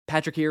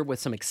Patrick here with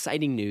some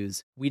exciting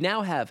news. We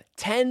now have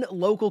 10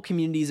 local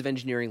communities of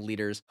engineering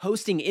leaders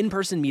hosting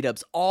in-person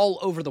meetups all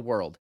over the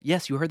world.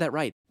 Yes, you heard that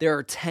right. There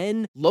are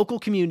 10 local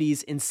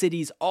communities in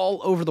cities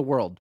all over the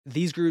world.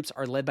 These groups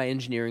are led by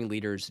engineering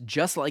leaders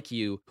just like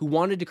you who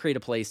wanted to create a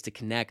place to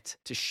connect,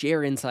 to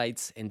share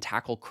insights, and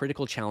tackle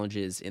critical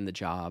challenges in the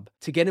job.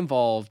 To get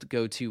involved,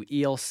 go to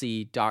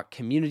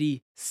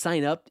elc.community.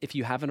 Sign up if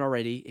you haven't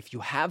already. If you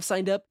have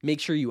signed up, make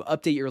sure you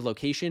update your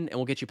location and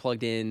we'll get you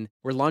plugged in.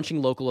 We're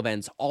launching local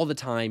events all the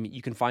time.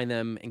 You can find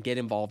them and get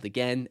involved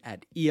again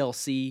at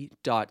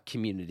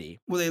elc.community.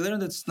 Well, I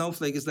learned that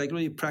Snowflake is like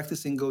really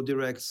practicing go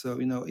direct. So,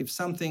 if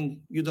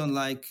something you don't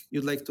like,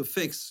 you'd like to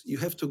fix, you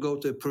have to go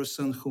to a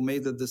person who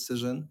made the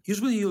decision.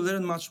 Usually you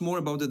learn much more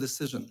about the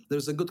decision.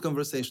 There's a good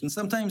conversation.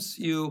 Sometimes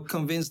you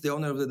convince the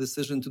owner of the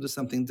decision to do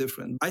something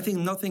different. I think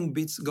nothing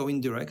beats going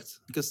direct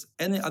because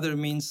any other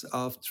means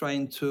of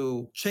trying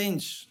to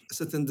change a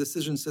certain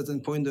decision,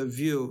 certain point of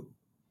view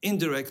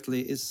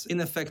indirectly is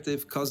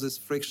ineffective, causes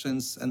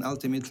frictions, and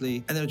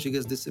ultimately energy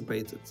gets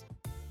dissipated.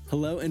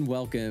 Hello and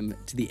welcome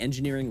to the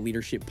Engineering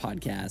Leadership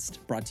Podcast,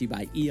 brought to you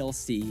by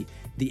ELC,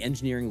 the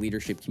Engineering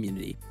Leadership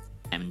Community.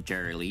 I'm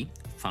Jerry Lee,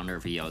 founder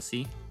of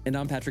ELC. And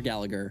I'm Patrick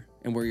Gallagher,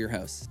 and we're your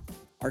hosts.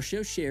 Our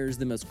show shares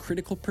the most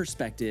critical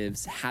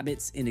perspectives,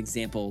 habits, and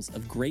examples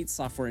of great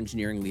software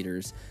engineering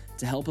leaders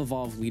to help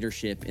evolve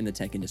leadership in the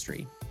tech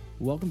industry.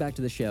 Welcome back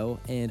to the show,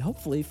 and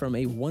hopefully from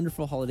a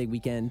wonderful holiday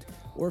weekend,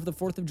 or if the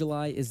 4th of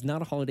July is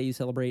not a holiday you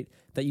celebrate,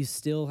 that you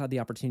still have the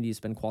opportunity to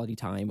spend quality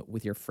time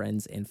with your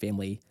friends and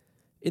family.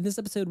 In this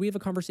episode, we have a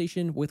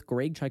conversation with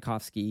Greg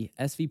Czajkowski,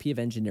 SVP of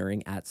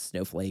Engineering at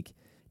Snowflake,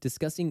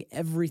 discussing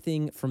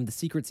everything from the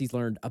secrets he's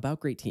learned about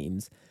great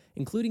teams,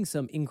 including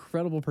some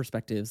incredible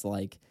perspectives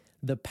like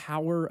the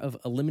power of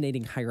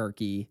eliminating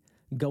hierarchy,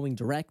 going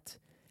direct,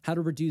 how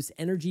to reduce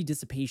energy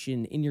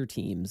dissipation in your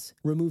teams,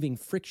 removing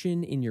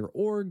friction in your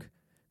org,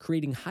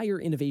 creating higher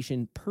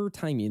innovation per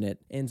time unit,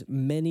 and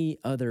many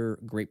other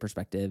great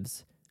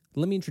perspectives.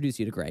 Let me introduce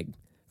you to Greg.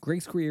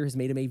 Greg's career has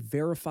made him a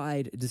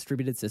verified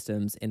distributed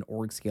systems and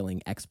org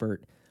scaling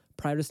expert.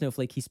 Prior to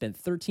Snowflake, he spent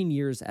 13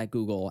 years at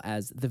Google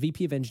as the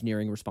VP of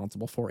Engineering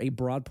responsible for a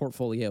broad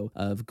portfolio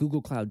of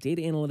Google Cloud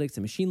data analytics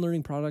and machine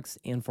learning products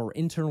and for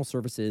internal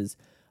services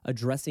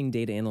addressing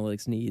data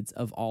analytics needs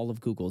of all of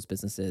Google's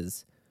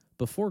businesses.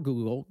 Before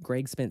Google,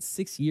 Greg spent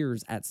 6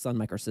 years at Sun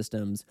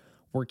Microsystems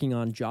working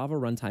on Java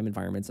runtime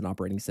environments and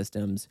operating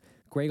systems.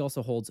 Greg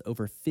also holds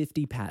over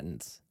 50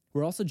 patents.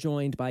 We're also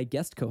joined by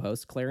guest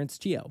co-host Clarence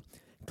Chio.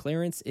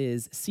 Clarence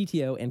is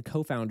CTO and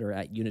co-founder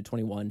at Unit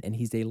 21, and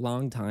he's a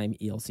longtime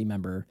ELC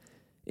member.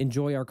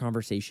 Enjoy our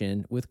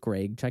conversation with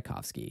Greg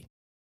Czajkowski.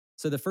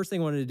 So the first thing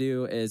I wanted to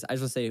do is I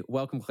just want to say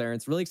welcome,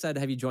 Clarence. Really excited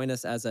to have you join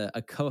us as a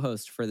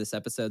co-host for this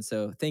episode.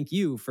 So thank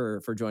you for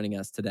joining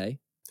us today.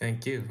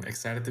 Thank you.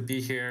 Excited to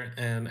be here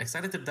and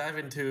excited to dive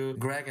into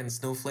Greg and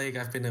Snowflake.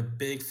 I've been a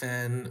big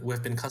fan.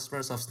 We've been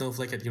customers of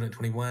Snowflake at Unit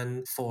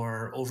 21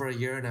 for over a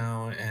year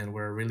now, and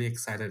we're really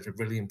excited,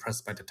 really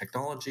impressed by the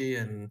technology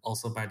and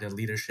also by the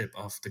leadership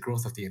of the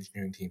growth of the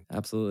engineering team.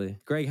 Absolutely.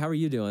 Greg, how are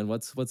you doing?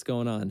 What's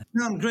going on?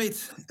 No, I'm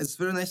great. It's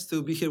very nice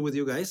to be here with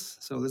you guys.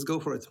 So let's go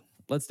for it.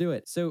 Let's do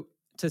it. So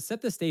to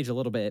set the stage a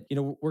little bit,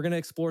 we're going to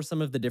explore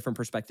some of the different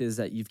perspectives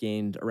that you've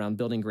gained around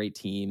building great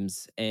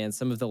teams and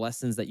some of the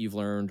lessons that you've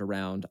learned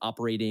around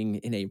operating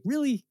in a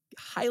really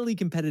highly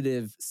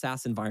competitive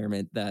SaaS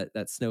environment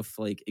that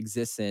Snowflake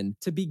exists in.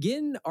 To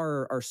begin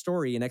our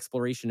story and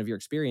exploration of your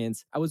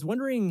experience, I was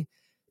wondering,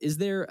 is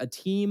there a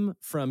team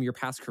from your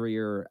past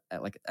career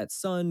at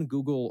Sun,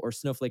 Google, or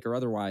Snowflake or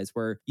otherwise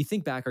where you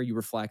think back or you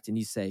reflect and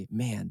you say,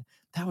 man,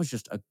 that was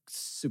just a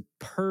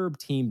superb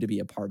team to be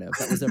a part of.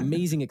 That was an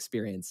amazing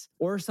experience.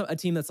 Or a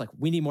team that's like,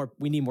 we need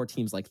more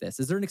teams like this.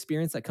 Is there an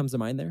experience that comes to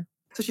mind there?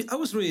 Actually, I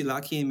was really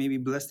lucky and maybe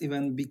blessed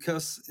even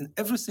because in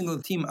every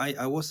single team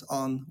I was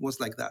on was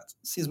like that.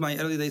 Since my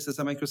early days at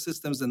Sun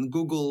Microsystems and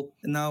Google,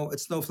 and now at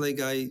Snowflake,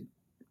 I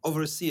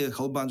oversee a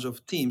whole bunch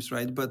of teams,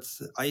 right? But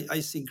I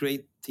see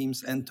great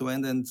teams end to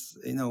end. And,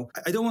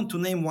 I don't want to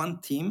name one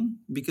team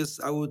because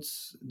I would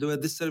do a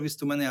disservice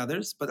to many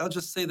others. But I'll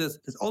just say that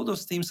all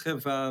those teams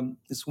have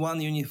this one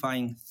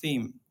unifying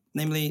theme.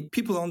 Namely,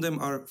 people on them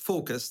are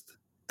focused,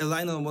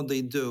 aligned on what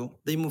they do,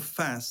 they move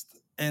fast,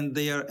 and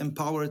they are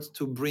empowered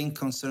to bring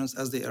concerns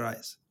as they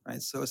arise.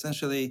 Right. So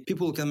essentially,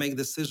 people can make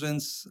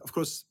decisions, of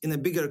course, in a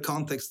bigger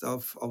context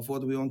of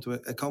what we want to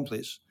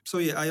accomplish. So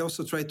yeah, I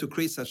also try to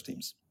create such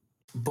teams.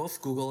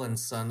 Both Google and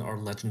Sun are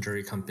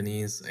legendary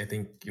companies. I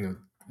think,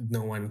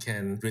 no one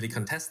can really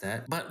contest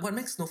that. But what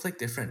makes Snowflake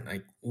different?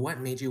 Like, what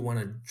made you want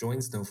to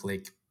join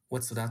Snowflake?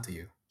 What stood out to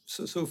you?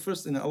 So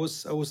first, I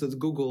was at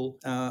Google.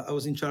 I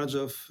was in charge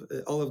of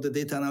all of the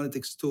data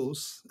analytics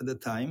tools at the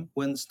time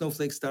when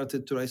Snowflake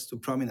started to rise to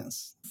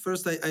prominence.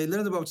 First, I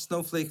learned about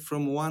Snowflake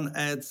from one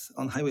ad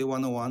on Highway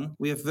 101.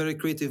 We have a very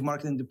creative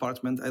marketing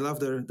department. I love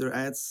their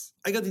ads.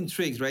 I got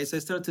intrigued, right? So I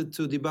started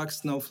to debug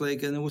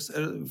Snowflake, and it was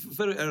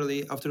very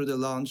early after the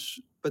launch.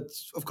 But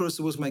of course,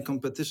 it was my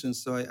competition.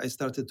 So I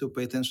started to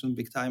pay attention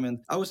big time. And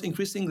I was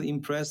increasingly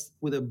impressed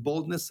with the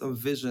boldness of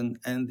vision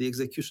and the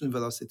execution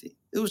velocity.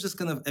 It was just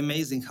kind of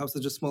amazing how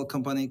such a small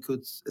company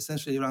could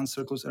essentially run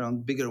circles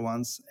around bigger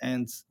ones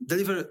and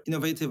deliver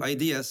innovative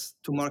ideas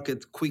to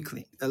market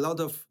quickly. A lot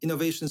of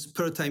innovations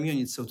per time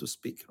unit, so to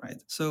speak,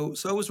 right? So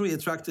I was really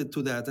attracted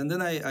to that. And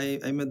then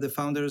I met the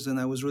founders, and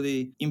I was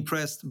really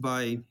impressed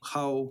by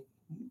how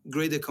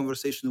great the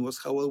conversation was,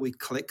 how well we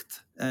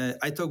clicked.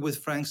 I talked with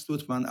Frank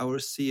Slutman, our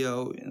CEO,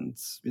 and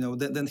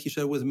then he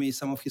shared with me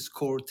some of his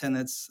core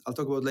tenets. I'll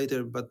talk about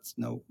later, but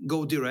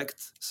go direct.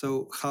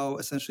 So how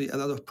essentially a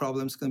lot of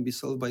problems can be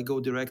solved by go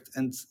direct.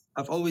 And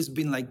I've always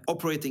been like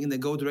operating in the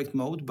go direct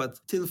mode, but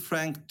till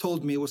Frank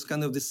told me it was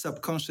kind of this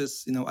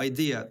subconscious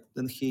idea,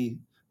 then he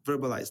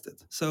verbalized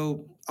it.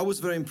 So I was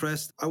very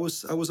impressed. I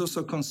was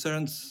also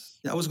concerned.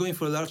 I was going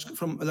from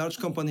a large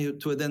company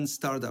to a then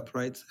startup,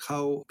 right?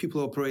 How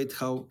people operate,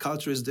 how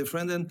culture is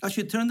different. And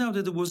actually, it turned out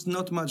that it was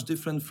not much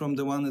different from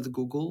the one at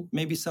Google.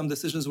 Maybe some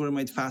decisions were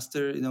made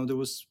faster. There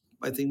was,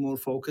 I think, more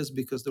focus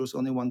because there was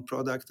only one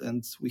product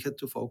and we had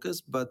to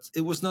focus. But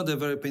it was not a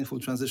very painful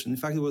transition. In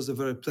fact, it was a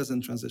very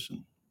pleasant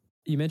transition.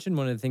 You mentioned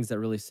one of the things that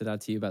really stood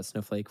out to you about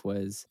Snowflake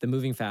was the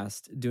moving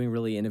fast, doing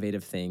really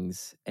innovative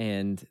things.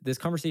 And this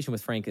conversation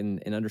with Frank and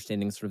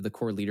understanding sort of the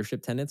core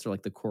leadership tenets or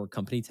like the core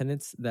company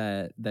tenets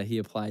that he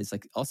applies,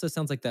 like also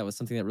sounds like that was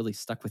something that really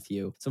stuck with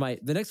you. So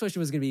the next question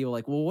was going to be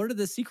like, well, what are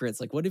the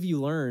secrets? Like, what have you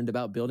learned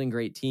about building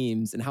great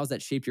teams and how's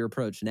that shaped your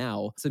approach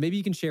now? So maybe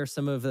you can share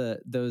some of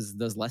those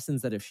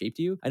lessons that have shaped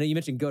you. I know you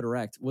mentioned go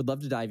direct. Would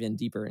love to dive in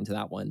deeper into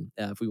that one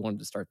if we wanted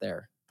to start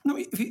there. No,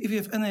 if you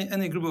have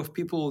any group of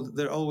people,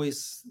 there are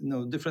always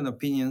different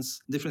opinions,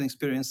 different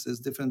experiences,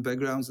 different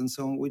backgrounds, and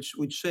so on, which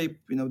shape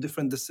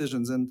different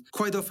decisions. And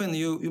quite often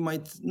you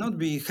might not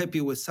be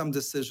happy with some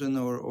decision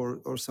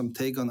or some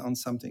take on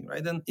something,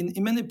 right? And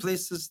in many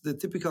places, the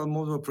typical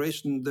mode of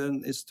operation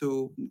then is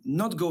to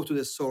not go to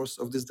the source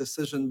of this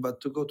decision, but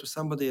to go to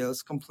somebody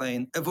else,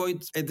 complain,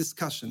 avoid a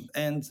discussion.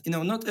 And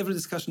not every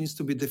discussion needs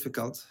to be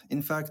difficult.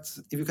 In fact,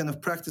 if you kind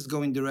of practice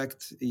going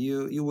direct,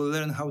 you will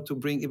learn how to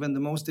bring even the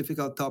most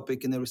difficult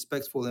topic in a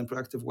respectful and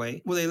proactive way.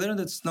 What I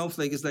learned at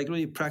Snowflake is like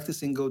really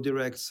practicing go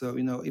direct. So,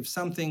 if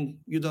something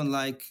you don't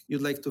like,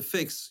 you'd like to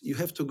fix, you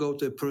have to go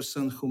to a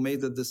person who made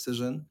the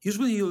decision.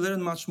 Usually you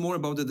learn much more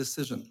about the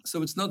decision.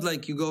 So it's not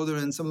like you go there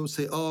and someone will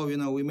say, oh,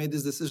 we made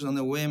this decision on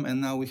a whim and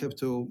now we have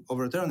to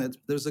overturn it.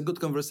 There's a good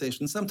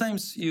conversation.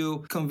 Sometimes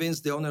you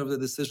convince the owner of the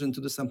decision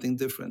to do something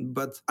different.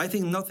 But I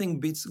think nothing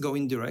beats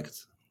going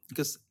direct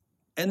because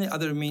any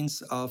other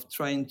means of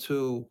trying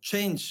to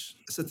change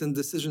a certain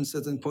decision,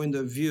 certain point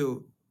of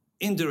view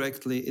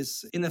indirectly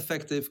is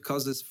ineffective,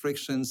 causes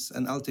frictions,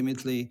 and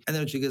ultimately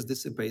energy gets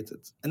dissipated.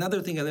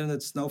 Another thing I learned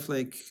at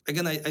Snowflake,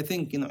 again, I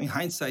think, in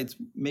hindsight,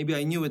 maybe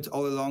I knew it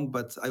all along,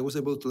 but I was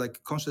able to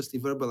consciously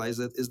verbalize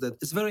it, is that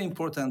it's very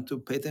important to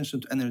pay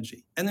attention to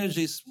energy.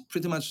 Energy is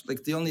pretty much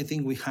the only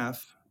thing we have.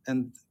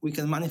 And we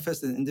can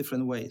manifest it in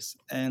different ways.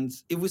 And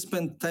if we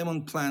spend time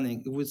on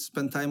planning, if we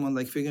spend time on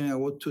figuring out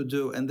what to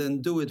do and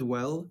then do it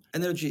well,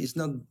 energy is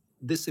not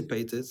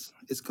dissipated,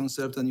 it's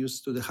conserved and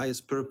used to the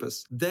highest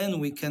purpose. Then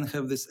we can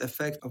have this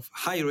effect of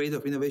high rate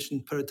of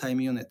innovation per time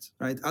unit,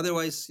 right?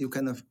 Otherwise, you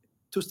kind of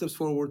 2 steps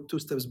forward, 2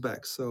 steps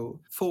back. So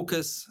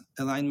focus,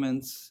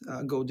 alignment,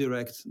 go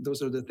direct.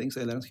 Those are the things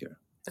I learned here.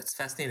 That's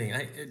fascinating.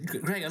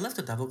 Greg, I'd love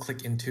to double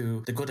click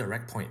into the go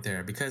direct point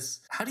there,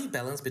 because how do you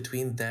balance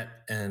between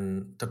that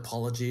and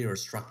topology or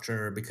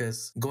structure?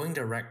 Because going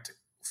direct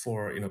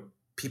for,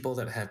 people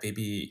that have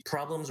maybe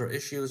problems or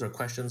issues or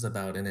questions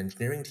about an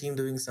engineering team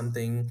doing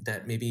something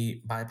that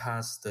maybe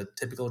bypass the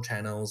typical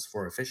channels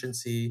for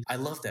efficiency. I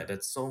love that.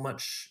 That's so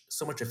much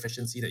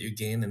efficiency that you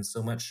gain and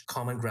so much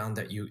common ground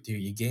that you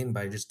gain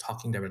by just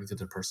talking directly to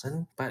the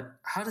person. But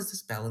how does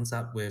this balance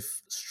up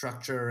with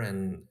structure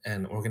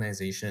and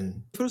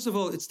organization? First of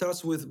all, it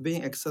starts with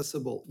being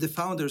accessible. The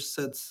founders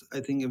set, I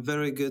think, a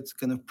very good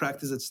kind of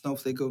practice at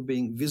Snowflake of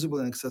being visible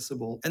and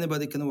accessible.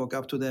 Anybody can walk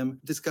up to them,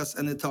 discuss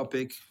any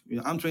topic.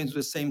 I'm trying to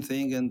do the same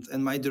thing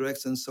and my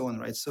directs and so on,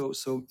 right? So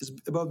it's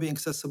about being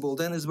accessible.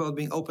 Then it's about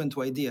being open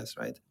to ideas,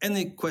 right?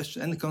 Any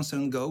question, any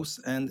concern goes,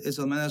 and it's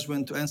on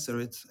management to answer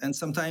it. And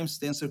sometimes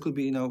the answer could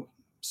be,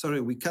 sorry,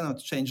 we cannot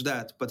change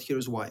that, but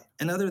here's why.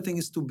 Another thing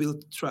is to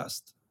build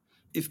trust.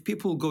 If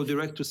people go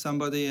direct to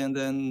somebody and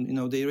then,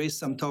 they raise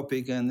some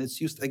topic and it's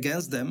used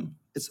against them,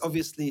 it's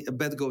obviously a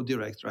bad go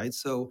direct, right?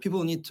 So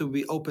people need to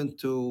be open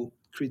to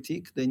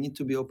critique. They need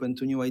to be open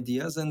to new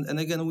ideas. And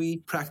again, we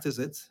practice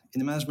it in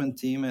the management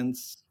team. And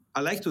I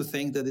like to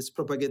think that it's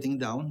propagating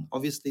down.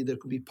 Obviously, there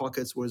could be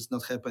pockets where it's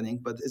not happening,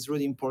 but it's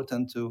really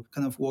important to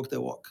kind of walk the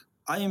walk.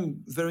 I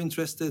am very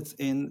interested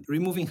in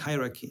removing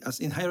hierarchy, as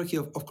in hierarchy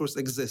of course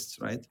exists,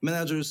 right?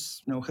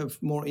 Managers, have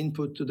more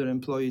input to their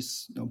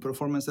employees,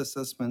 performance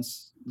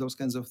assessments, those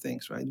kinds of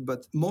things, right?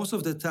 But most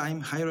of the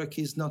time,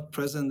 hierarchy is not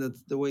present at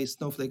the way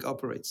Snowflake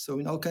operates. So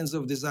in all kinds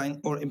of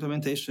design or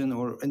implementation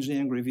or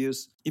engineering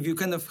reviews, if you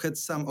kind of had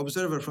some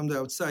observer from the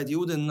outside, you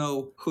wouldn't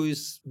know who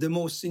is the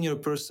most senior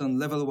person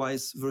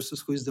level-wise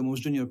versus who is the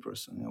most junior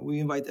person. We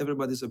invite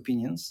everybody's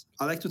opinions.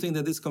 I like to think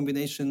that this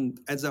combination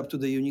adds up to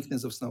the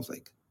uniqueness of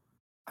Snowflake.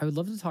 I would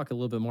love to talk a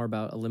little bit more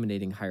about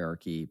eliminating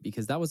hierarchy,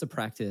 because that was a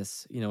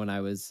practice, when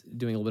I was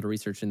doing a little bit of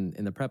research in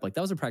the prep, like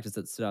that was a practice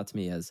that stood out to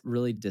me as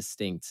really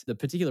distinct. The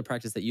particular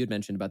practice that you had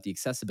mentioned about the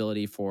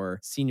accessibility for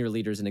senior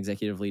leaders and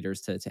executive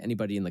leaders to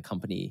anybody in the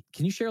company.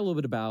 Can you share a little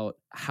bit about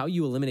how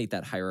you eliminate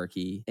that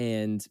hierarchy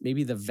and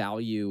maybe the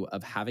value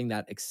of having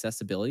that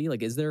accessibility?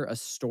 Like, is there a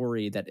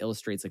story that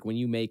illustrates, like, when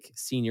you make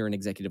senior and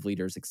executive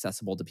leaders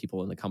accessible to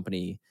people in the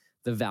company,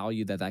 the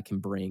value that can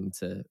bring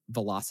to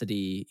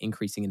velocity,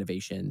 increasing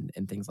innovation,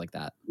 and things like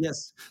that?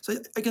 Yes. So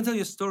I can tell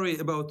you a story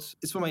about,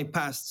 it's from my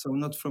past, so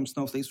not from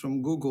Snowflake, it's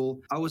from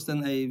Google. I was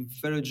then a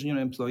very junior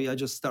employee. I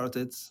just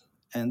started.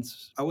 And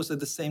I was at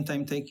the same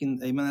time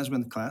taking a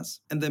management class.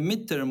 And the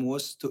midterm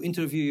was to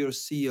interview your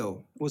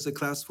CEO. It was a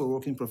class for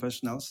working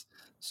professionals.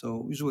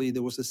 So usually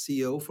there was a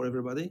CEO for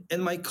everybody.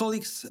 And my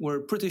colleagues were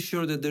pretty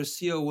sure that their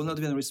CEO will not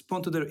even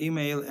respond to their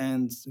email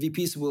and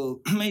VPs will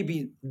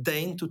maybe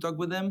deign to talk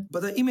with them.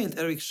 But I emailed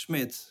Eric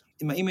Schmidt.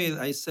 In my email,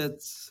 I said,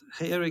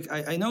 hey, Eric,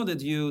 I know that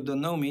you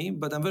don't know me,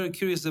 but I'm very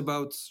curious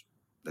about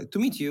to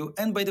meet you.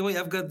 And by the way,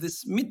 I've got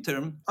this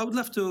midterm. I would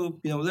love to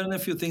learn a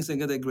few things and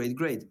get a great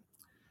grade.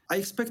 I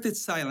expected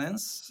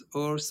silence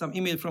or some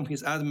email from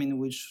his admin,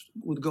 which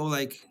would go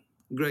like,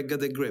 Greg,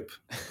 get a grip.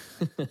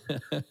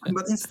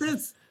 But instead,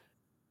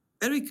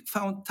 Eric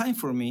found time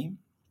for me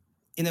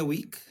in a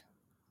week,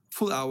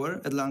 full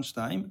hour at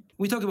lunchtime.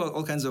 We talked about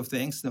all kinds of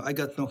things. I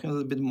got to know him a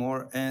little bit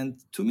more. And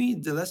to me,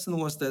 the lesson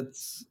was that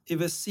if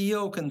a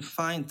CEO can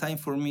find time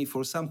for me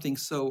for something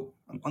so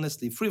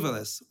honestly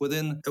frivolous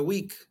within a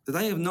week, that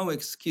I have no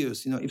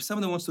excuse. If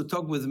somebody wants to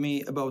talk with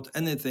me about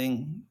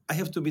anything, I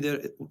have to be there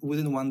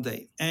within one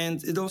day.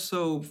 And it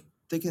also,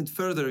 taking it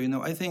further,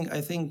 I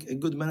think a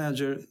good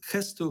manager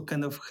has to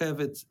kind of have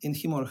it in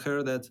him or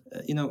her that,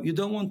 you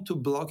don't want to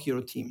block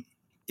your team.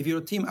 If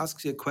your team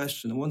asks you a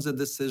question, wants a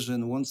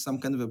decision, wants some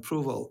kind of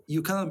approval,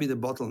 you cannot be the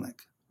bottleneck,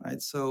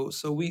 right? So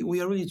we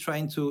are really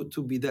trying to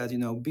be that,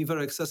 be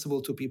very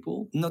accessible to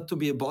people, not to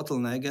be a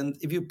bottleneck. And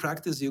if you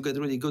practice, you get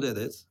really good at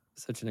it.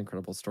 Such an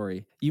incredible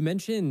story. You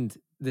mentioned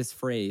this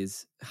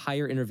phrase,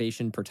 higher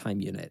innovation per time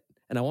unit.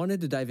 And I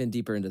wanted to dive in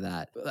deeper into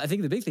that. I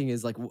think the big thing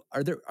is, like,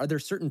 are there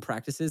certain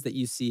practices that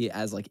you see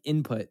as like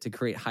input to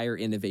create higher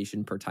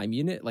innovation per time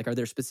unit? Like, are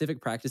there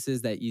specific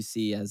practices that you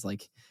see as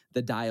like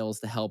the dials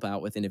to help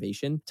out with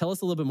innovation? Tell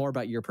us a little bit more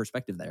about your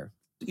perspective there.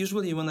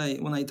 Usually when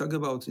I talk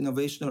about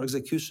innovation or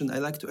execution, I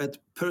like to add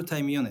per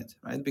time unit,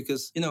 right?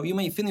 Because, you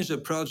may finish a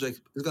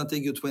project, it's going to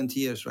take you 20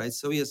 years, right?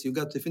 So yes, you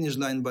got the finish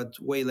line, but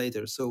way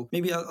later. So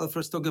maybe I'll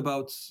first talk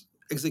about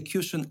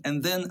execution,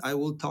 and then I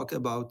will talk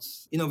about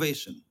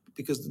innovation,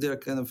 because they're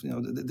kind of,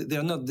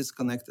 they're not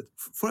disconnected.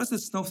 For us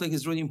at Snowflake,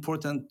 it's really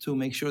important to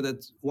make sure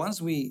that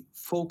once we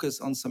focus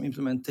on some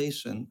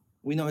implementation,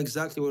 we know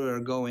exactly where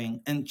we're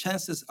going, and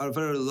chances are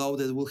very low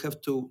that we'll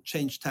have to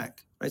change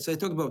tack, right? So I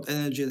talked about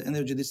energy and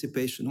energy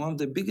dissipation. One of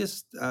the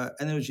biggest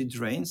energy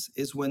drains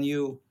is when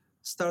you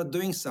start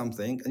doing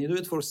something and you do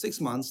it for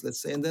 6 months,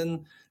 let's say, and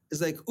then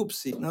it's like,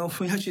 oopsie, no,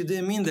 we actually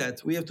didn't mean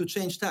that. We have to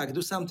change tack,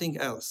 do something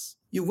else.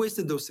 You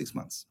wasted those 6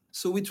 months.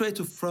 So we try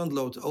to front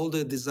load all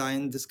the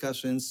design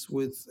discussions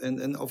with,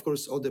 and of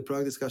course, all the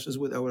product discussions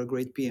with our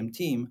great PM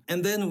team.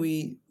 And then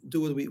we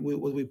do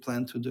what we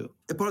plan to do.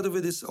 A part of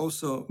it is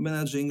also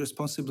managing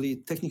responsibly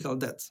technical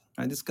debt,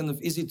 right? It's kind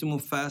of easy to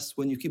move fast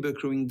when you keep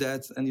accruing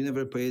debt and you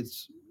never pay it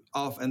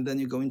off, and then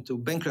you go into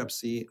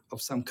bankruptcy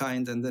of some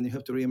kind, and then you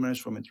have to reemerge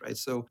from it, right?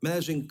 So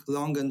managing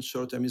long and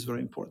short term is very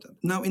important.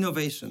 Now,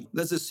 innovation.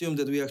 Let's assume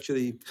that we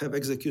actually have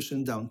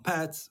execution down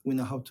pat. We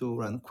know how to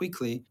run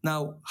quickly.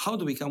 Now, how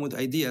do we come with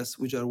ideas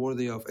which are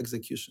worthy of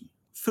execution?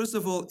 First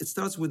of all, it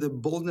starts with the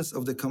boldness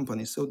of the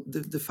company. So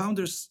the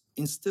founders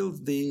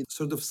instilled the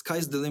sort of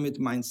sky's the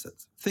limit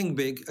mindset. Think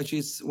big. Actually,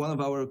 it's one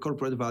of our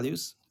corporate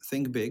values.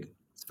 Think big.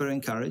 It's very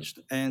encouraged.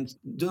 And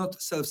do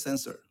not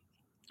self-censor.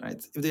 Right?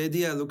 If the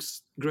idea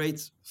looks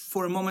great,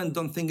 for a moment,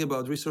 don't think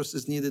about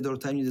resources needed or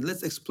time needed.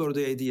 Let's explore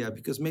the idea,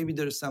 because maybe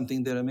there's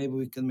something there and maybe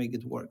we can make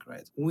it work,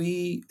 right?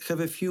 We have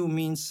a few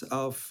means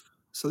of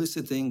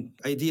soliciting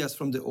ideas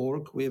from the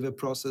org. We have a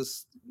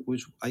process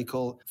which I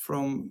call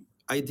from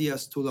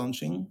ideas to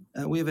launching.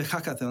 We have a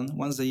hackathon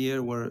once a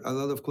year where a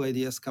lot of cool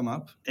ideas come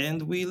up,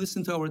 and we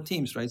listen to our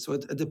teams, right? So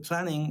at the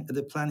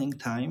planning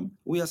time,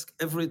 we ask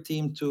every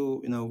team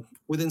to,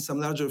 within some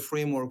larger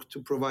framework,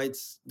 to provide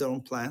their own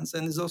plans.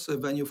 And it's also a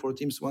venue for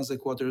teams once a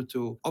quarter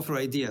to offer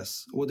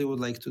ideas, what they would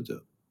like to do.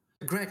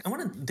 Greg, I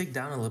want to dig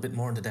down a little bit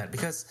more into that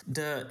because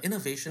the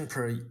innovation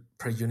per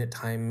unit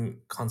time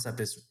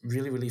concept is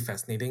really, really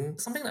fascinating.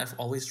 Something that I've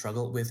always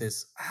struggled with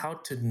is how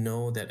to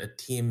know that a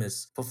team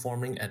is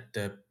performing at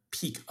the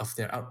peak of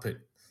their output.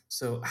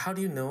 So how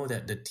do you know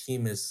that the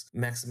team is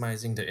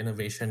maximizing the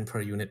innovation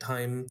per unit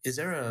time? Is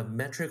there a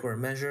metric or a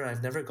measure?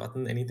 I've never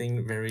gotten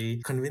anything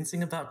very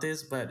convincing about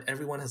this, but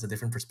everyone has a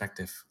different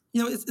perspective.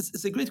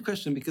 It's a great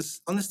question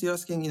because honestly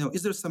asking,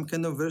 is there some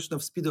kind of version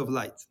of speed of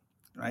light?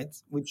 Right,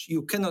 which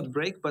you cannot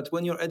break, but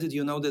when you're at it,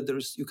 you know that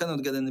you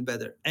cannot get any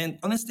better. And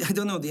honestly, I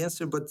don't know the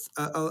answer, but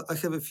I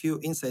have a few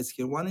insights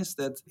here. One is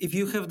that if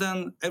you have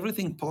done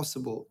everything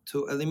possible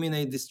to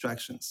eliminate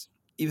distractions,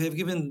 if you have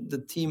given the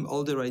team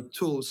all the right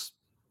tools,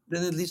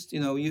 then at least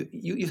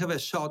you have a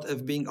shot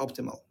of being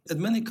optimal. At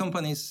many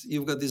companies,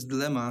 you've got this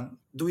dilemma: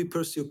 do we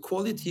pursue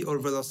quality or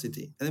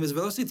velocity? And with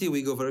velocity,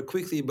 we go very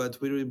quickly,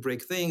 but we really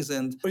break things.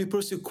 Or you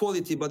pursue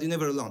quality, but you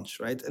never launch,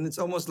 right? And it's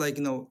almost like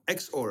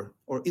X or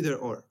either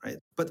or, right?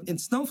 But in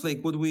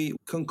Snowflake, what we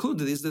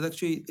concluded is that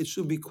actually it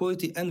should be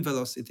quality and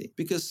velocity,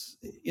 because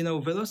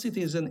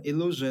velocity is an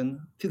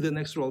illusion till the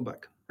next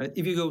rollback. Right?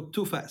 If you go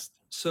too fast.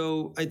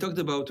 So I talked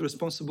about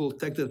responsible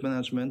tech debt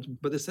management,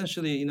 but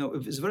essentially,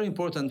 it's very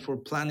important for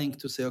planning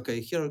to say,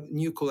 okay, here are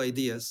new cool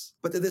ideas.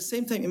 But at the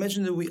same time,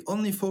 imagine that we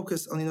only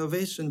focus on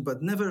innovation,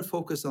 but never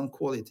focus on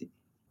quality.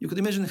 You could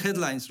imagine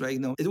headlines right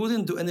now. It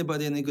wouldn't do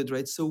anybody any good,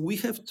 right? So we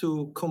have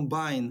to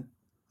combine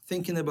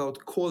thinking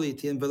about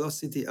quality and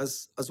velocity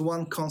as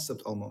one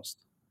concept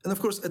almost. And of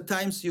course, at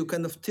times you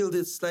kind of tilt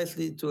it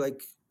slightly to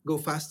go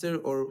faster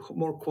or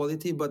more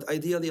quality, but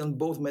ideally on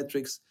both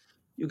metrics,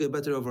 you get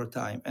better over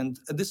time. And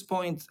at this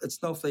point at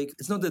Snowflake,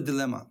 it's not a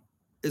dilemma.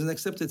 It's an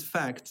accepted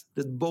fact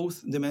that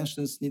both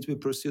dimensions need to be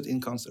pursued in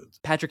concert.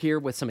 Patrick here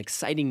with some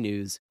exciting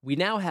news. We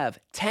now have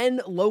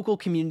 10 local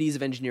communities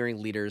of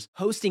engineering leaders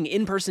hosting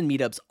in-person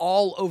meetups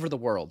all over the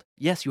world.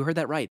 Yes, you heard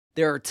that right.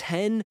 There are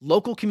 10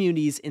 local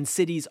communities in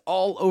cities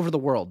all over the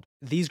world.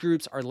 These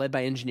groups are led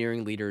by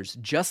engineering leaders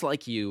just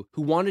like you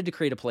who wanted to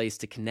create a place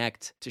to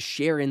connect, to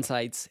share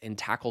insights, and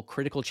tackle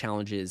critical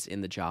challenges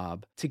in the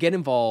job. To get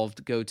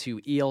involved, go to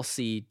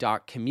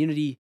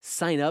elc.community.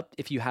 Sign up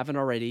if you haven't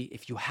already.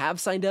 If you have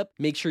signed up,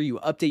 make sure you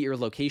update your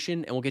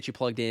location and we'll get you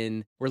plugged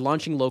in. We're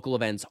launching local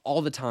events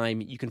all the time.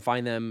 You can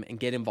find them and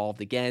get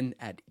involved again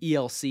at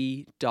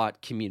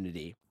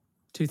elc.community.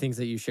 Two things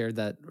that you shared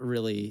that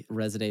really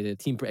resonated: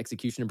 team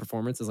execution and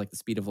performance is like the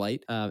speed of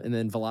light. And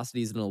then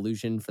velocity is an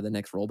illusion for the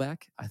next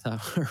rollback. I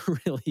thought were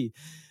really,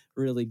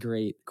 really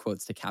great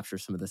quotes to capture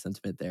some of the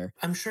sentiment there.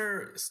 I'm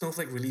sure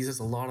Snowflake releases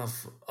a lot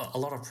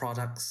of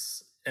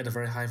products at a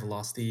very high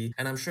velocity.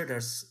 And I'm sure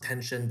there's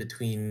tension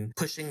between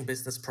pushing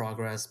business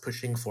progress,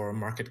 pushing for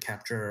market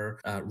capture,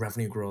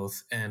 revenue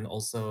growth, and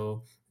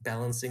also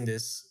balancing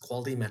this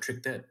quality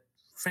metric that,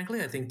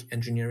 frankly, I think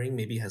engineering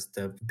maybe has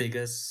the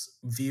biggest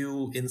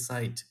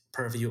insight,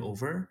 purview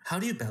over. How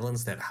do you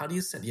balance that? How do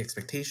you set the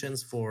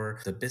expectations for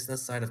the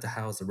business side of the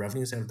house, the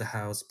revenue side of the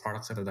house,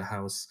 product side of the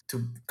house,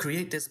 to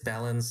create this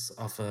balance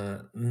of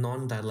a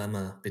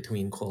non-dilemma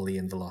between quality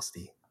and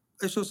velocity?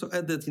 I should also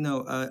add that,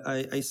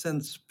 I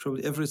send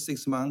probably every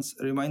 6 months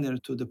a reminder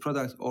to the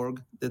product org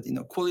that,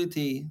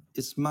 quality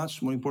is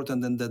much more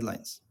important than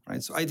deadlines,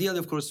 right? So ideally,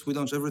 of course, we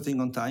launch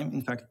everything on time.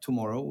 In fact,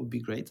 tomorrow would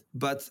be great.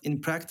 But in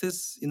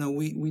practice,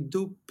 we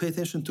do pay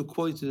attention to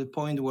quality to the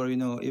point where,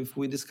 if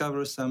we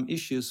discover some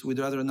issues, we'd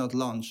rather not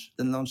launch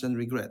than launch and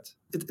regret.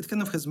 It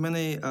kind of has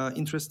many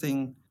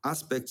interesting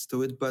aspects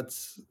to it, but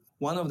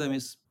one of them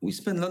is we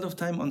spend a lot of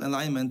time on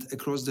alignment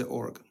across the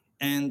org.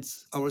 And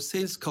our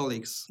sales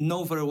colleagues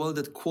know very well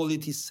that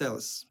quality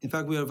sells. In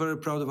fact, we are very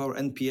proud of our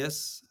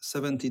NPS,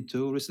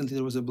 72. Recently,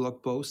 there was a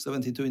blog post,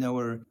 72 in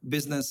our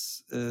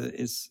business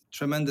is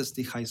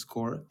tremendously high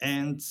score,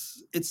 and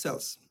it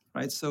sells,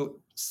 right? So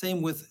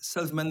same with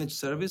self-managed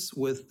service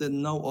with the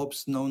no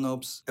ops, no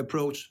nobs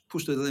approach,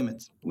 push to the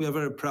limit. We are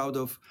very proud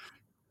of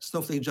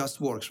Snowflake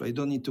just works, right? You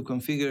don't need to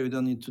configure, you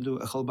don't need to do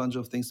a whole bunch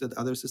of things that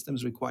other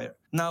systems require.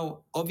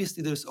 Now,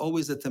 obviously, there's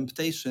always a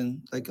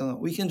temptation,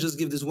 we can just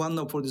give this one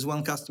knob for this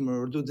one customer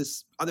or do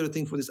this other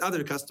thing for this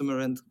other customer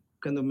and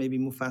kind of maybe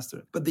move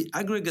faster. But the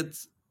aggregate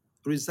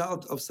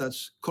result of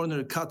such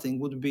corner cutting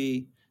would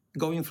be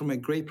going from a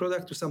great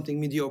product to something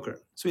mediocre.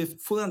 So we have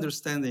full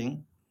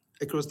understanding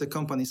across the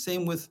company.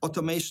 Same with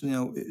automation.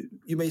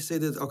 You may say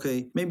that,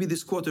 okay, maybe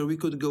this quarter we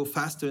could go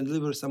faster and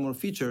deliver some more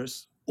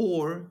features,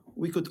 or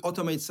we could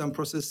automate some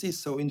processes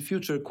so in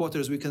future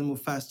quarters we can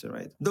move faster,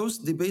 right? Those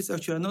debates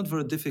actually are not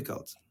very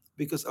difficult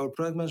because our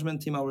product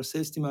management team, our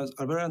sales team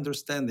are very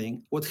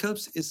understanding. What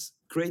helps is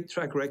great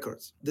track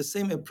records. The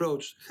same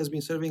approach has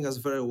been serving us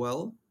very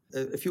well.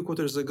 A few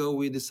quarters ago,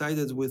 we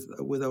decided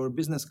with our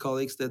business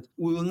colleagues that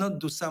we will not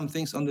do some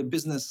things on the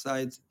business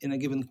side in a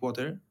given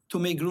quarter to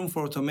make room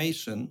for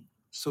automation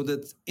so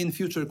that in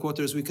future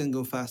quarters we can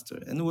go faster.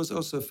 And it was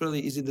also a fairly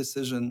easy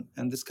decision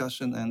and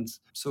discussion. And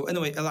so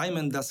anyway,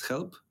 alignment does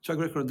help. Track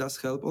record does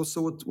help.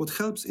 Also, what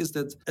helps is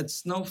that at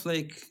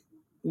Snowflake,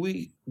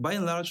 we by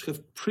and large have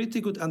pretty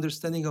good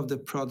understanding of the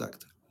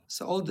product.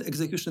 So all the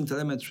execution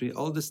telemetry,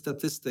 all the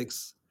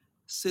statistics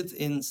sit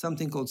in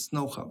something called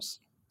Snowhouse.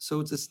 So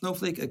it's a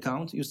Snowflake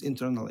account used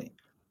internally,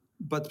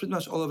 but pretty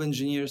much all of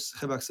engineers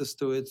have access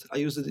to it. I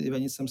use it if I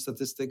need some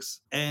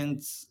statistics.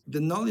 And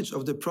the knowledge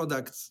of the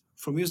product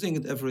from using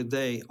it every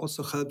day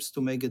also helps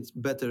to make it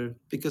better,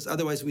 because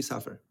otherwise we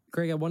suffer.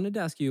 Greg, I wanted to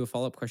ask you a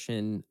follow-up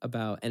question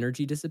about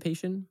energy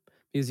dissipation,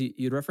 because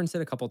you'd referenced it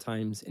a couple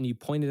times and you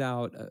pointed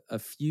out a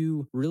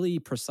few really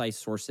precise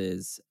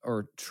sources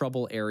or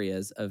trouble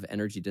areas of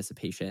energy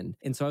dissipation.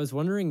 And so I was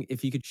wondering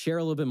if you could share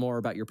a little bit more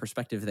about your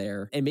perspective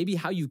there and maybe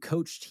how you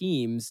coach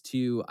teams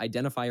to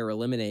identify or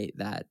eliminate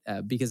that,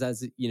 because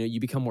as you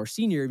become more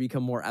senior, you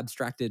become more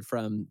abstracted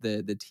from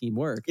the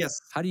teamwork. Yes.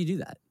 How do you do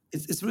that?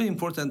 It's really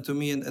important to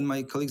me and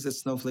my colleagues at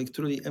Snowflake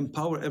to really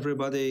empower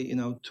everybody,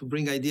 to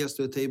bring ideas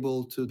to the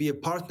table, to be a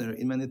partner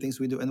in many things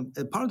we do. And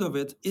a part of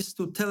it is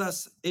to tell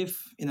us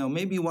if,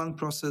 maybe one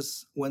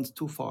process went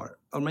too far,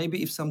 or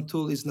maybe if some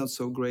tool is not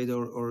so great,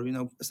 or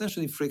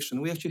essentially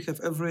friction. We actually have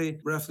every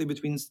roughly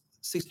between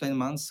 6 to 9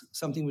 months,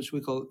 something which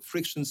we call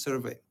friction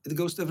survey. It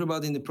goes to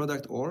everybody in the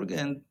product org,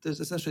 and there's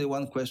essentially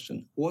one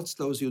question: what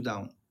slows you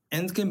down?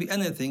 And it can be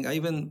anything. I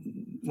even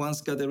once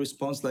got a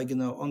response like,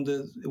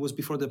 it was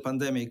before the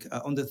pandemic,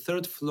 on the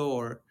 3rd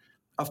floor,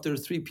 after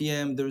 3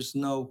 p.m., there's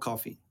no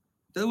coffee.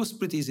 That was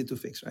pretty easy to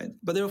fix, right?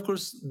 But there are, of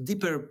course,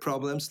 deeper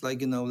problems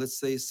like, let's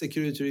say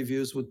security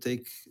reviews would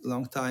take a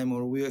long time,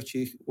 or we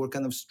actually were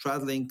kind of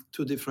straddling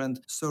two different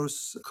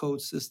source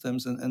code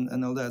systems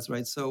and all that,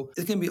 right? So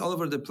it can be all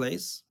over the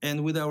place.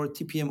 And with our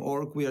TPM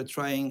org, we are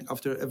trying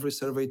after every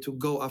survey to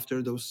go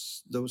after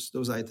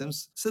those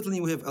items. Certainly,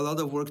 we have a lot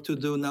of work to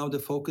do. Now the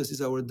focus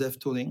is our dev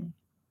tooling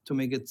to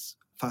make it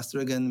faster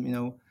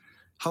again,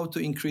 how to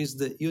increase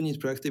the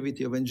unit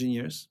productivity of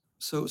engineers.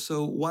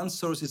 So one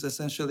source is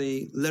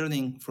essentially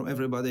learning from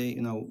everybody,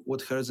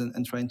 what hurts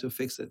and trying to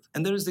fix it.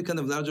 And there is the kind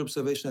of large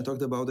observation, I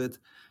talked about it.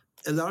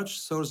 A large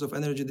source of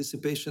energy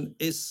dissipation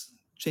is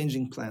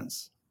changing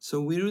plans.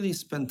 So we really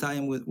spend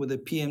time with the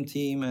PM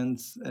team and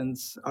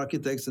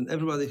architects and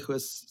everybody who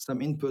has some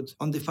input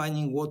on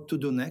defining what to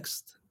do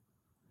next.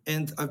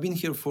 And I've been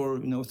here for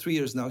 3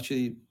 years now.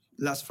 Actually,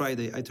 last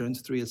Friday, I turned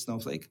 3 at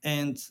Snowflake,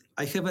 and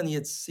I haven't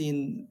yet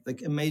seen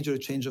like a major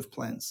change of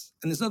plans.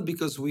 And it's not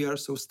because we are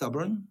so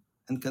stubborn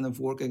and kind of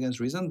work against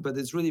reason, but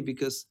it's really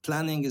because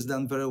planning is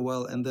done very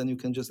well, and then you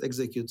can just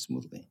execute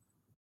smoothly.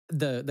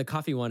 The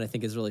coffee one I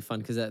think is really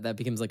fun because that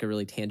becomes like a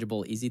really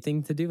tangible, easy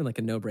thing to do and like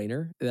a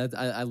no-brainer.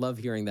 I love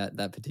hearing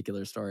that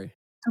particular story.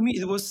 To me,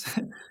 it was.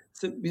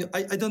 So,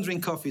 I don't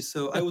drink coffee,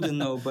 so I wouldn't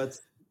know, but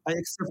I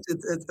accepted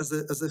it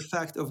as a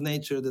fact of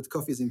nature that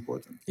coffee is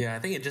important. Yeah, I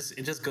think it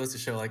just goes to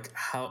show like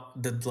how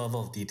the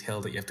level of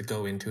detail that you have to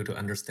go into to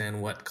understand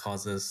what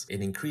causes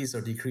an increase or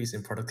decrease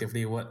in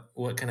productivity,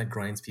 what kind of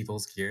grinds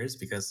people's gears,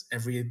 because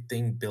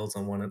everything builds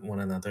on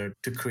one another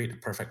to create a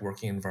perfect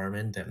working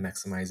environment that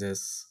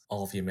maximizes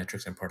all of your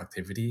metrics and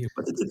productivity.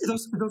 But it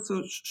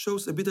also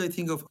shows a bit, I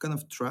think, of kind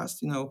of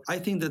trust. I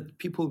think that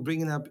people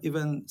bringing up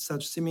even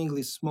such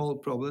seemingly small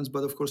problems,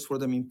 but of course for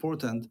them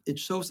important, it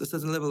shows a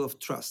certain level of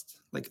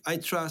trust. Like I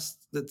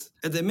trust that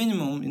at the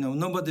minimum,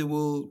 nobody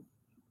will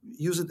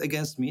use it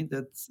against me,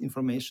 that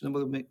information,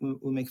 nobody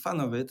will make fun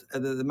of it.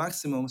 At the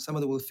maximum,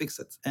 somebody will fix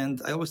it.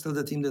 And I always tell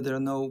the team that there are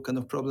no kind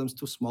of problems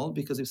too small,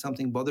 because if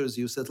something bothers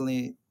you,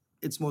 certainly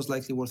it's most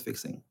likely worth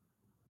fixing.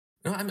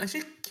 No, I'm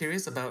actually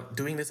curious about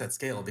doing this at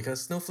scale,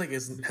 because Snowflake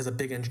has a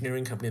big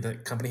engineering company. The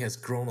company has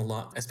grown a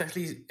lot,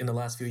 especially in the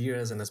last few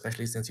years, and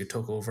especially since you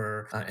took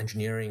over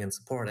engineering and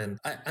support. And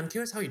I'm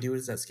curious how you do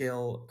this at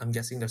scale. I'm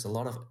guessing there's a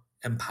lot of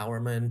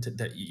empowerment,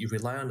 that you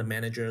rely on the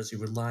managers, you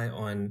rely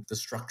on the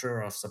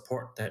structure of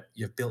support that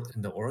you've built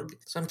in the org.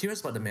 So I'm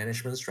curious about the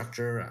management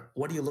structure.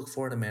 What do you look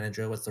for in a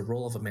manager? What's the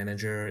role of a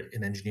manager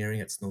in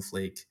engineering at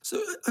Snowflake?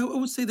 So I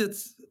would say that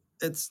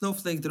at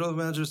Snowflake, the role of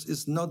managers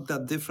is not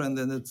that different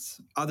than its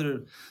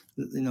other,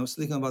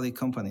 Silicon Valley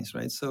companies,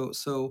 right?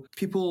 So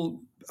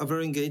people are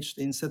very engaged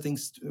in setting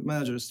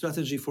managers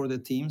strategy for the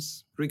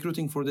teams,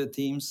 recruiting for the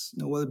teams,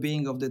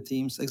 well-being of the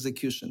teams,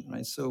 execution,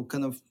 right? So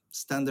kind of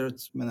standard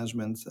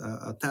management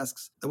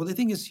tasks. What I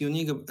think is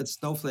unique at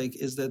Snowflake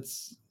is that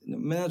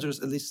managers,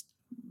 at least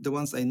the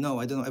ones I know,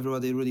 I don't know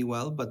everybody really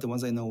well, but the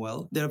ones I know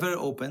well, they're very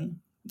open.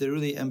 They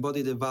really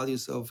embody the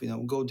values of,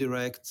 go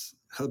direct,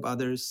 help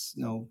others,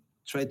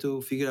 try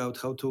to figure out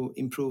how to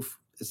improve,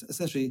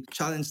 essentially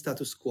challenge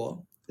status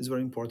quo is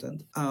very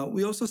important.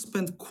 We also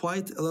spend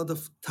quite a lot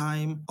of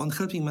time on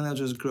helping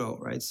managers grow,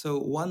 right? So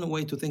one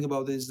way to think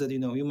about it is that,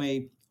 you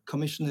may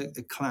commission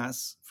a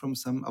class from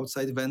some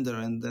outside vendor,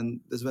 and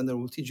then this vendor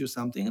will teach you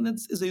something, and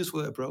that's a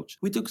useful approach.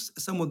 We took a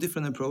somewhat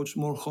different approach,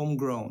 more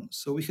homegrown.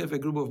 So we have a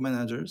group of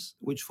managers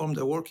which formed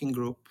a working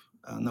group.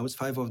 Now it's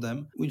 5 of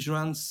them, which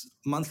runs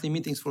monthly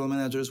meetings for all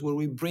managers where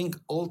we bring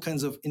all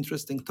kinds of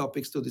interesting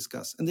topics to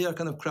discuss. And they are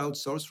kind of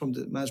crowdsourced from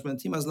the management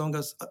team as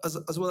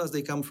well as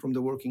they come from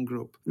the working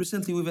group.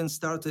 Recently, we even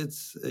started,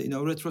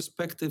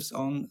 retrospectives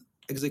on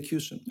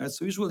execution. Right?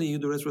 So usually you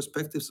do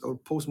retrospectives or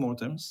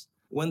postmortems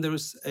when there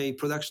is a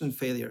production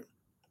failure.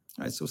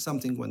 Right? So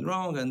something went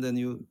wrong, and then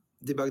you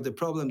debug the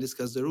problem,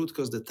 discuss the root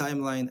cause, the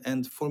timeline,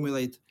 and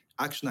formulate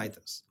action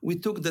items. We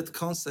took that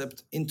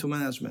concept into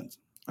management,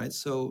 right?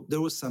 So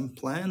there was some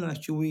plan.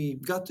 Actually, we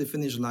got to the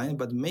finish line,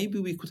 but maybe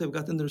we could have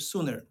gotten there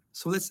sooner.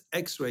 So let's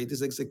x-ray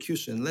this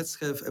execution. Let's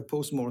have a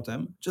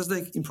post-mortem. Just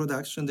like in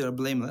production, they are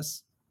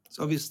blameless.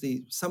 So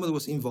obviously, somebody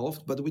was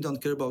involved, but we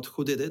don't care about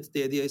who did it.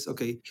 The idea is,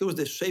 okay, here's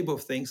the shape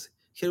of things.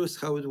 Here is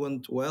how it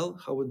went well,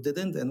 how it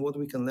didn't, and what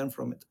we can learn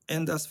from it.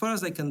 And as far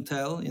as I can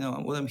tell,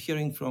 what I'm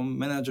hearing from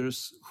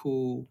managers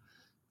who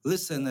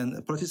listen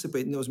and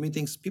participate in those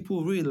meetings,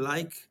 people really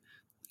like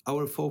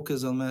our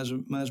focus on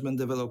management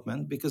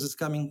development because it's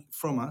coming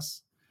from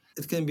us.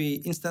 It can be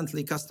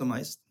instantly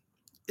customized.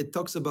 It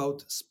talks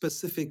about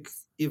specific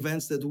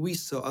events that we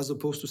saw as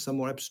opposed to some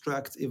more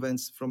abstract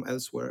events from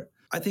elsewhere.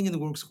 I think it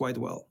works quite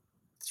well.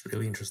 It's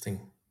really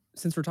interesting.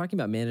 Since we're talking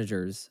about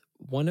managers,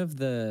 one of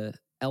the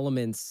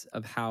elements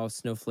of how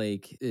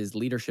Snowflake's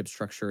leadership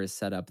structure is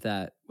set up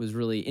that was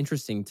really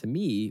interesting to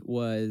me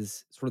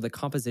was sort of the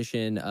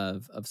composition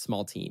of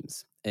small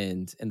teams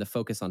and the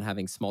focus on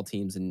having small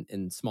teams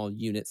and small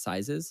unit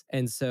sizes.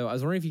 And so I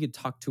was wondering if you could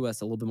talk to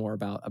us a little bit more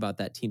about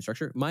that team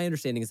structure. My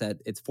understanding is that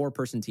it's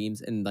 4-person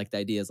teams, and like the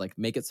idea is like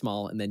make it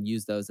small and then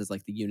use those as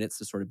like the units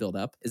to sort of build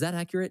up. Is that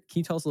accurate? Can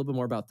you tell us a little bit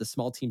more about the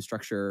small team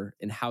structure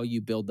and how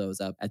you build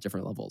those up at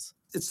different levels?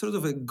 It's sort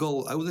of a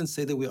goal. I wouldn't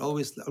say that we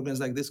always organize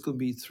like this. Could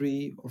be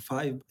 3 or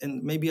 5,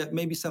 and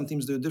maybe some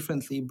teams do it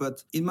differently.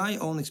 But in my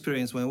own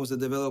experience, when I was a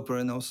developer,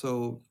 and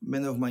also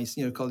many of my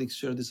senior colleagues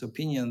share this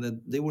opinion,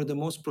 that they were the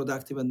most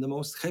productive and the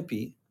most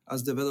happy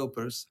as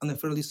developers on a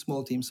fairly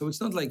small team. So it's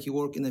not like you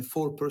work in a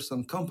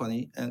 4-person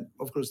company, and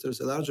of course there's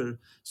a larger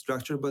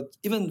structure, but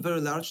even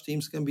very large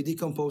teams can be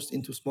decomposed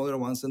into smaller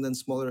ones and then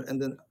smaller,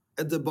 and then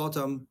at the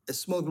bottom, a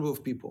small group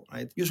of people,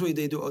 right? Usually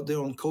they do their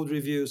own code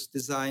reviews,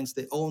 designs,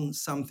 they own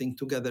something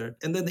together,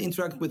 and then they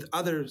interact with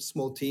other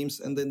small teams,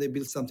 and then they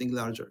build something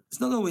larger.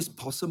 It's not always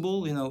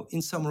possible.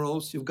 In some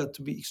roles, you've got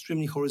to be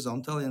extremely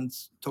horizontal and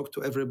talk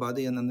to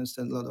everybody and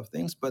understand a lot of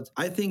things. But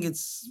I think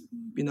it's,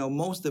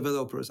 most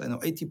developers, I know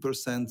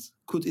 80%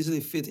 could easily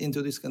fit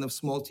into this kind of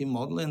small team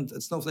model. And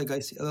at Snowflake, I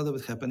see a lot of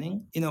it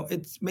happening.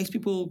 It makes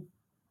people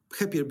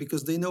happier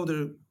because they know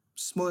their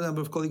smaller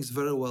number of colleagues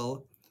very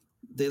well.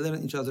 They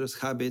learn each other's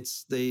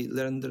habits, they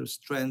learn their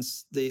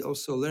strengths, they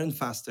also learn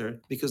faster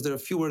because there are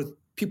fewer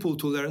people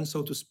to learn,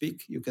 so to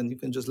speak. You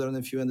can just learn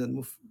a few and then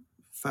move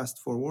fast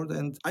forward.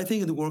 And I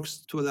think it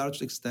works to a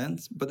large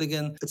extent. But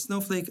again, at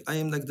Snowflake, I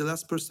am like the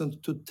last person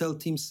to tell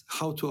teams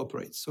how to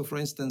operate. So for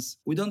instance,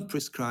 we don't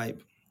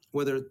prescribe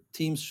whether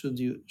teams should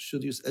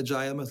use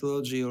agile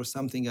methodology or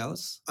something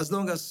else. As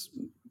long as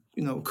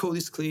code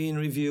is clean,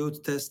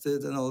 reviewed,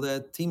 tested, and all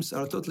that, teams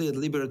are totally at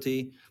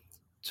liberty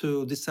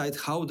to decide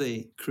how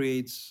they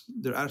create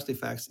their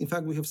artifacts. In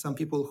fact, we have some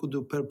people who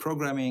do pair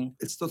programming.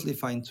 It's totally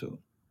fine too.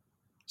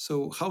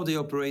 So how they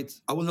operate,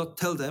 I will not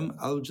tell them.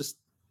 I'll just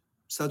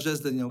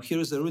suggest that,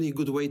 here's a really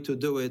good way to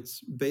do it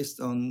based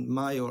on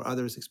my or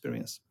others'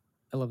 experience.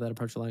 I love that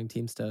approach, allowing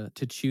teams to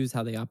choose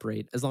how they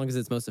operate as long as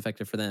it's most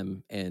effective for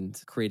them and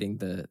creating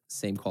the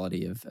same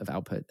quality of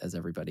output as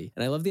everybody.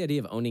 And I love the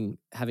idea of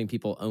having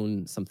people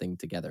own something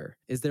together.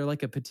 Is there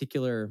like a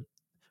particular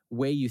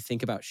way you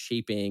think about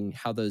shaping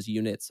how those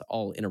units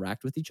all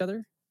interact with each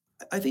other?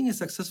 I think a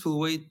successful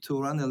way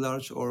to run a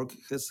large org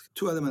has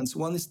 2 elements.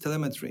 One is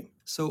telemetry.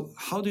 So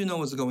how do you know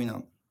what's going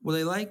on? What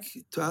I like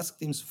to ask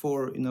teams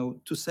for,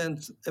 to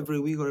send every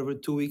week or every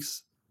 2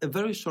 weeks a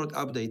very short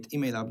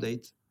email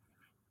update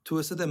to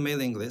a certain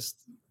mailing list,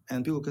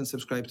 and people can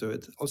subscribe to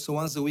it. Also,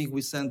 once a week,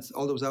 we send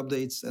all those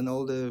updates and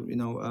all the,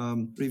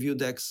 review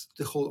decks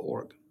to the whole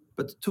org.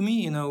 But to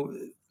me,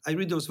 I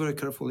read those very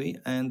carefully,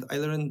 and I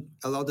learn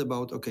a lot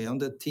about, on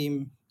that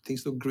team,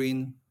 things look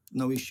green,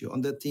 no issue. On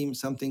that team,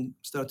 something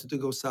started to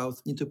go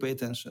south, need to pay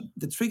attention.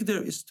 The trick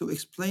there is to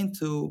explain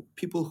to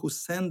people who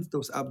send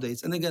those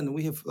updates. And again,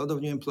 we have a lot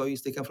of new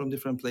employees. They come from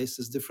different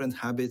places, different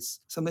habits,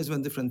 sometimes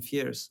even different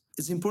fears.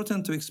 It's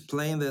important to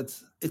explain that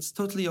it's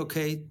totally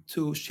okay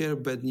to share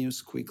bad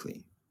news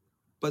quickly,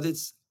 but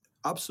it's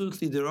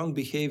absolutely the wrong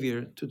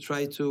behavior to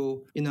try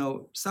to,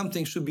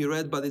 something should be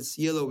red, but it's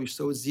yellowish,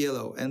 so it's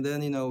yellow. And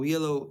then,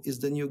 yellow is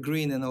the new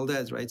green and all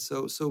that, right?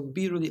 So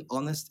be really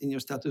honest in your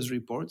status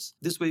reports.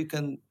 This way you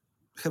can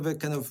have a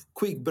kind of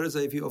quick bird's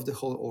eye view of the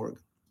whole org.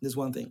 That's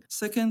one thing.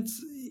 Second,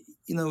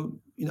 I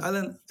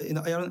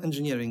learn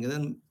engineering, and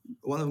then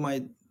one of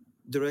my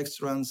directs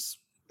runs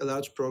a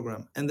large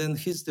program, and then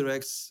his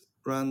directs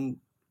run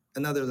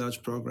another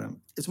large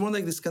program. It's more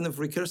like this kind of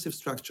recursive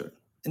structure.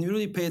 And you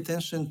really pay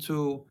attention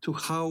to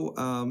how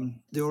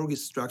the org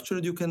is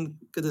structured. You can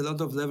get a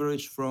lot of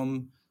leverage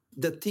from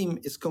that team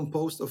is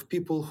composed of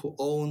people who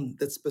own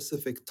that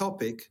specific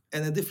topic,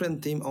 and a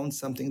different team owns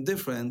something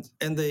different,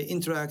 and they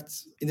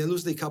interact in a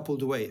loosely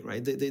coupled way,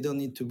 right? They don't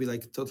need to be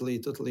like totally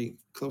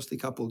closely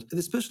coupled. It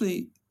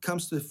especially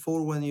comes to the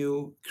fore when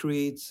you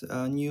create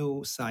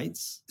new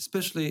sites,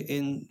 especially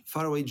in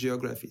faraway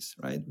geographies,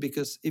 right?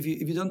 Because if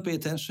you don't pay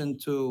attention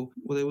to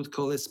what I would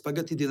call a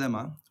spaghetti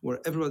dilemma, where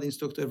everybody needs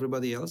to talk to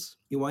everybody else,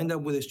 you wind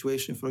up with a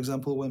situation, for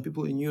example, when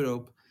people in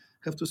Europe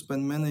have to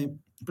spend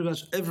pretty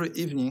much every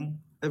evening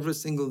every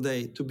single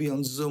day to be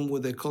on Zoom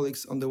with their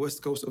colleagues on the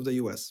West Coast of the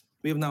US.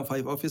 We have now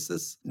 5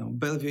 offices,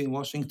 Bellevue in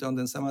Washington,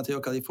 then San Mateo,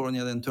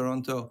 California, then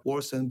Toronto,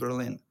 Warsaw, and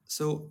Berlin.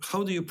 So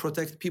how do you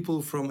protect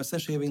people from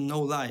essentially having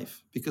no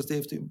life because they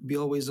have to be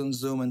always on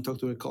Zoom and talk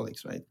to their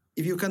colleagues, right?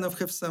 If you kind of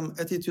have some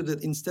attitude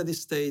that in steady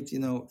state,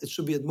 it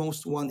should be at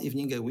most one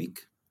evening a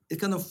week, it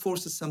kind of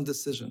forces some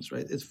decisions,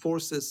 right? It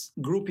forces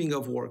grouping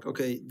of work.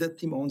 Okay, that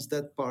team owns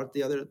that part,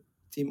 the other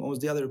team owns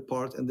the other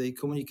part, and they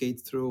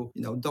communicate through,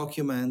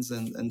 documents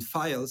and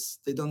files.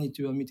 They don't need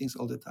to be on meetings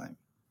all the time.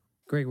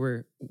 Greg,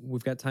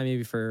 we've got time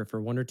maybe for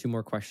one or two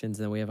more questions,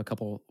 and then we have a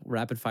couple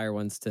rapid fire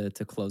ones to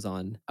close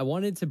on. I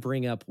wanted to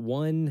bring up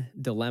one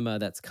dilemma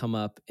that's come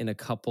up in a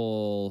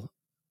couple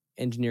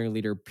engineering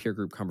leader peer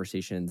group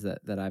conversations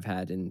that I've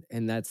had,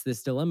 and that's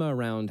this dilemma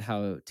around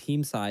how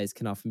team size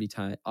can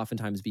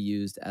oftentimes be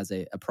used as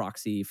a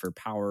proxy for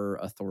power,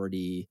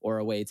 authority, or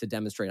a way to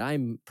demonstrate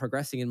I'm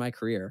progressing in my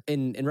career.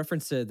 In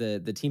reference to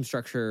the team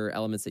structure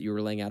elements that you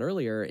were laying out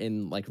earlier,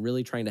 in like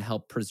really trying to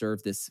help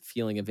preserve this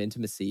feeling of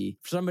intimacy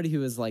for somebody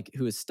who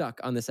is stuck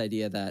on this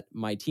idea that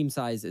my team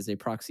size is a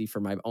proxy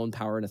for my own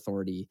power and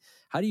authority.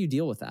 How do you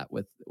deal with that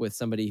with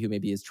somebody who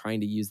maybe is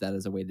trying to use that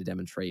as a way to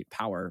demonstrate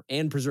power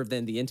and preserve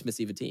then the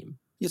intimacy of a team?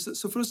 Yes.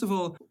 So first of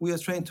all, we are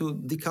trying to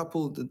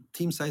decouple the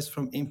team size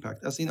from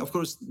impact. As in, of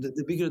course,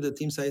 the bigger the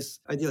team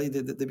size, ideally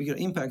the bigger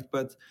impact.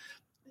 But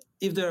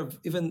if there are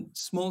even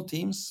small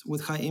teams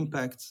with high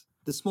impact,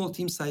 the small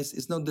team size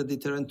is not the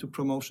deterrent to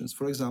promotions,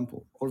 for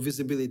example, or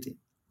visibility.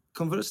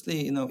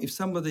 Conversely, if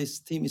somebody's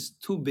team is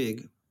too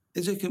big,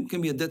 it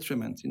can be a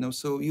detriment,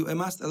 So you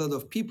amassed a lot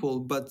of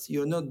people, but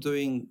you're not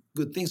doing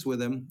good things with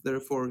them.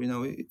 Therefore,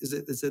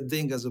 it's a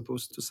ding as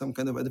opposed to some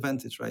kind of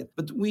advantage, right?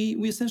 But we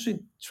essentially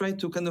try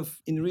to kind of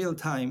in real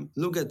time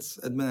look at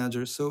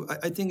managers. So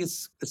I think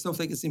it's not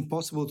like it's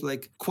impossible to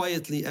like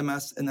quietly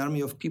amass an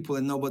army of people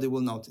and nobody will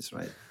notice,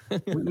 right?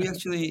 we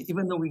actually,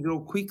 even though we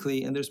grow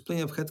quickly and there's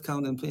plenty of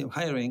headcount and plenty of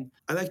hiring,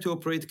 I like to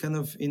operate kind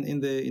of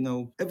in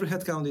the, every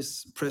headcount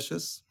is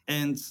precious,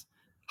 and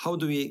how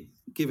do we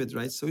give it,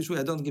 right? So usually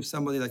I don't give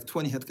somebody like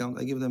 20 headcount.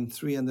 I give them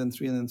 3 and then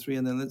 3 and then 3,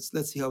 and then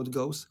let's see how it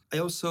goes. I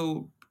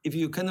also, if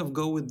you kind of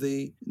go with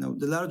the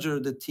larger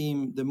the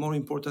team, the more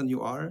important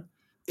you are,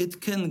 it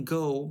can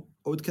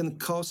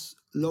cause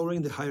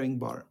lowering the hiring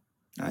bar,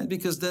 right?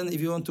 Because then if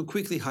you want to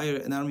quickly hire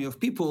an army of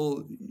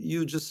people,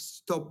 you just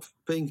stop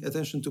paying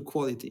attention to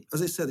quality.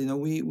 As I said,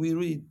 we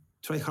really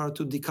try hard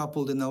to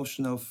decouple the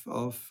notion of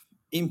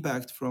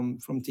impact from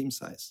team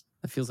size.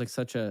 That feels like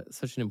such an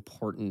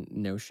important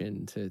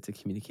notion to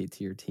communicate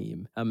to your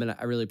team. And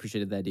I really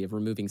appreciated the idea of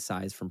removing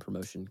size from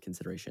promotion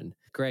consideration.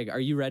 Greg, are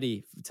you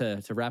ready to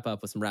wrap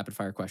up with some rapid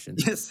fire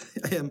questions? Yes,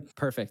 I am.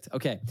 Perfect.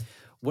 Okay.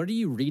 What are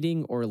you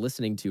reading or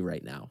listening to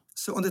right now?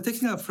 So on the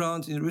technical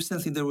front,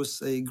 recently there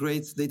was a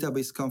great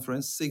database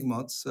conference,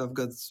 SIGMOD. So I've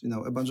got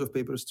a bunch of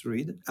papers to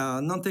read.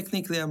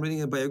 Non-technically, I'm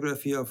reading a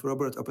biography of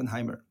Robert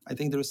Oppenheimer. I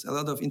think there's a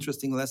lot of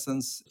interesting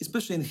lessons,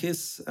 especially in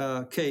his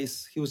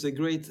case. He was a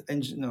great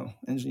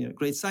engineer,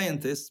 great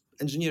scientist,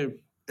 engineer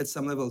at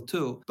some level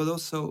too, but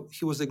also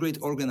he was a great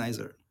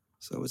organizer.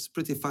 So it's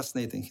pretty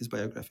fascinating, his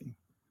biography.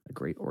 A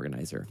great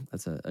organizer.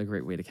 That's a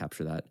great way to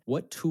capture that.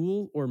 What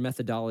tool or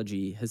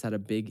methodology has had a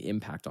big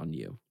impact on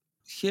you?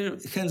 Here,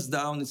 hands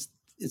down, it's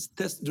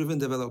test-driven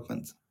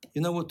development.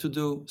 You know what to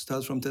do,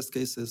 start from test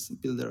cases,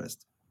 build the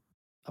rest.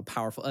 That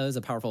was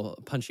a powerful,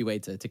 punchy way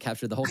to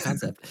capture the whole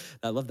concept.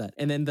 I love that.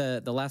 And then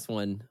the last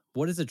one,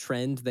 what is a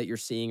trend that you're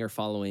seeing or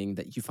following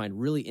that you find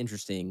really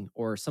interesting,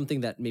 or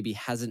something that maybe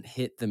hasn't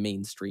hit the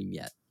mainstream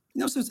yet?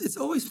 So it's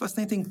always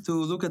fascinating to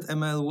look at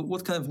ML,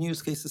 what kind of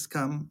use cases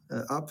come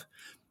up.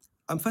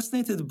 I'm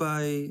fascinated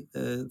by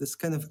this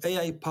kind of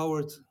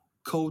AI-powered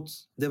code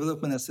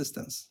development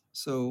assistance.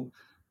 So,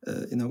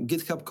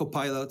 GitHub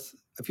Copilot,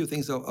 a few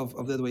things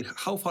of that way.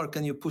 How far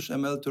can you push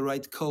ML to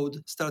write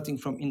code starting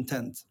from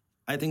intent?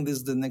 I think this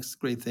is the next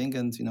great thing,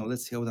 and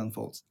let's see how it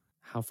unfolds.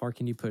 How far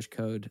can you push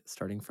code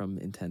starting from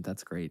intent?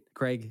 That's great.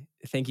 Greg,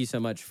 thank you so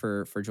much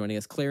for joining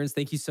us. Clarence,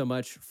 thank you so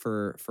much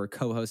for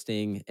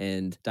co-hosting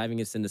and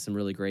diving us into some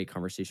really great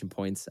conversation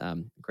points.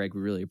 Greg, we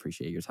really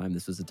appreciate your time.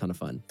 This was a ton of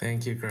fun.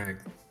 Thank you, Greg.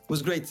 It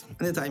was great.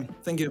 Anytime.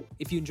 Thank you.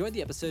 If you enjoyed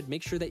the episode,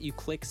 make sure that you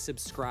click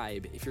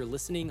subscribe if you're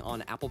listening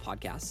on Apple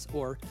Podcasts,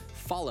 or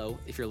follow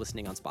if you're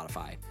listening on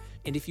Spotify.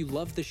 And if you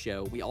love the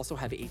show, we also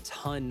have a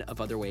ton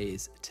of other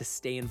ways to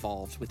stay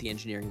involved with the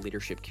engineering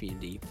leadership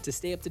community. To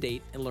stay up to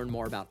date and learn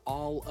more about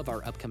all of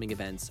our upcoming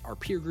events, our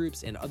peer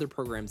groups, and other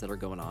programs that are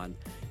going on,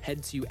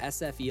 head to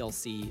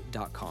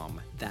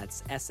sfelc.com.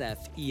 That's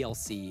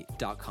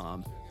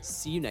sfelc.com.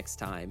 See you next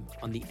time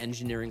on the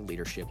Engineering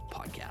Leadership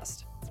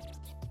Podcast.